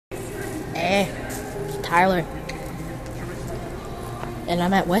Hey, it's Tyler. And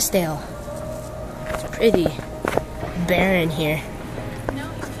I'm at Westdale. It's pretty barren here.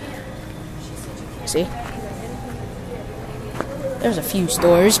 See? There's a few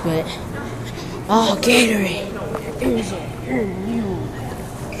stores, but... Oh, Gatorade! Is it in you?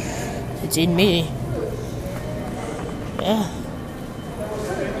 It's in me. Yeah.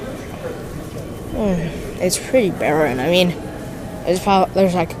 It's pretty barren. I mean,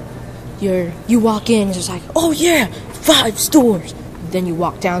 there's like... You walk in, it's just like, oh yeah, 5 stores. Then you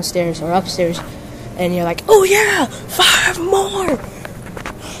walk downstairs or upstairs, and you're like, oh yeah, 5 more.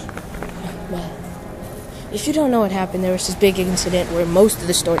 But if you don't know what happened, there was this big incident where most of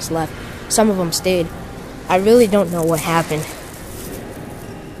the stores left. Some of them stayed. I really don't know what happened.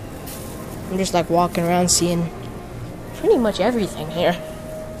 I'm just like walking around seeing pretty much everything here.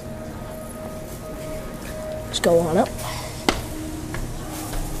 Let's go on up.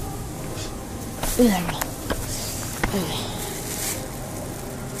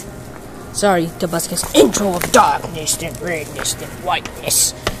 Sorry, Tobuscus. Intro of darkness and redness and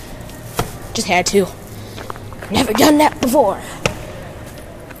whiteness. Just had to. Never done that before.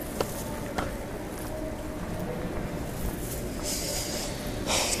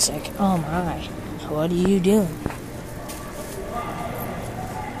 It's like, oh my, what are you doing?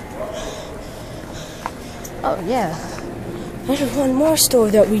 Oh yeah, there's one more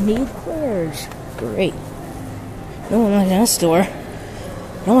store that we need. Where's? Great. No one likes that store.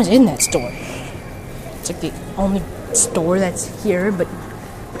 No one's in that store. It's like the only store that's here, but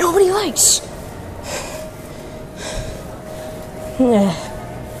nobody likes.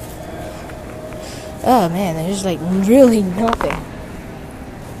 Oh man, there's like really nothing.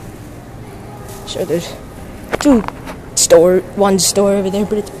 Sure, there's one store over there,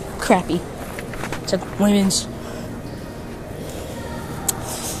 but it's crappy. It's like women's.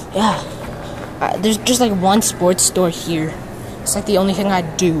 Yeah. There's just like one sports store here. It's like the only thing I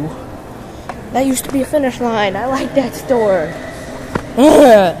do. That used to be a Finish Line. I like that store.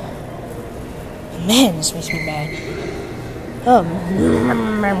 Man, this makes me mad.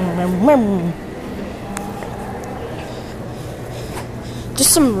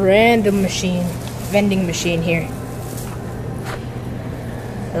 Just some random vending machine here.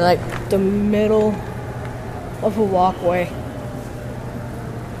 Like the middle of a walkway.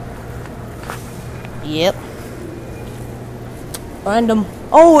 Yep. Random.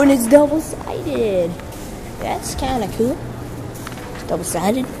 Oh, and it's double-sided. That's kind of cool. It's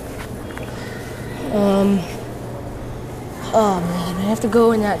double-sided. Oh man, I have to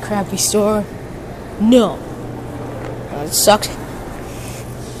go in that crappy store. No. It sucks.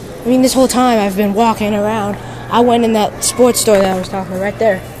 I mean, this whole time I've been walking around. I went in that sports store that I was talking about, right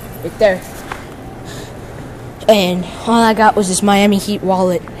there. Right there. And all I got was this Miami Heat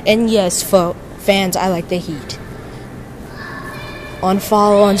wallet. And yes, for fans, I like the Heat.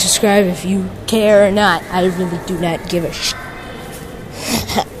 Unfollow, unsubscribe if you care or not. I really do not give a shit.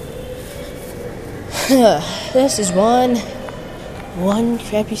 This is one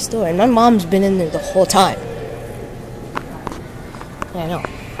crappy store. And my mom's been in there the whole time. Yeah, I know.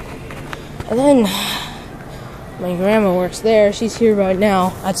 And then my grandma works there. She's here right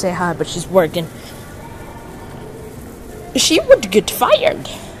now. I'd say hi, but she's working. She would get fired.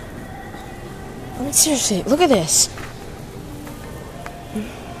 I mean, seriously, look at this.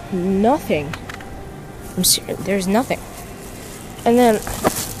 Nothing. I'm serious. There's nothing. And then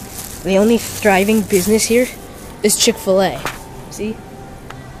the only thriving business here is Chick-fil-A. See?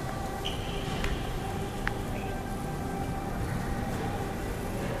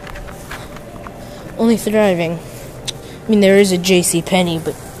 Only thriving. I mean, there is a JCPenney,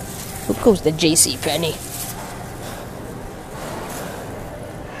 but who goes to JCPenney?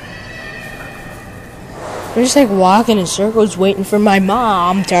 I'm just like walking in circles waiting for my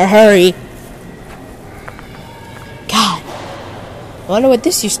mom to hurry. God. I wonder what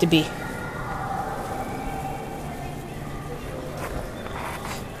this used to be.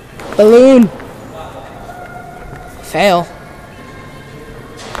 Balloon. Fail.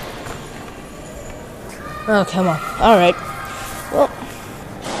 Oh, come on. Alright. Well.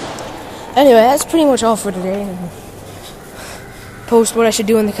 Anyway, that's pretty much all for today. Post what I should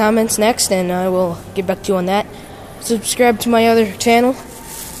do in the comments next, and I will get back to you on that. Subscribe to my other channel,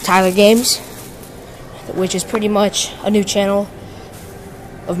 Tyler Games, which is pretty much a new channel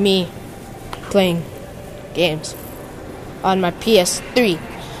of me playing games on my PS3.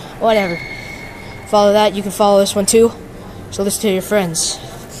 Whatever. Follow that. You can follow this one too. So listen to your friends.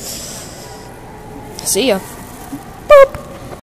 See ya.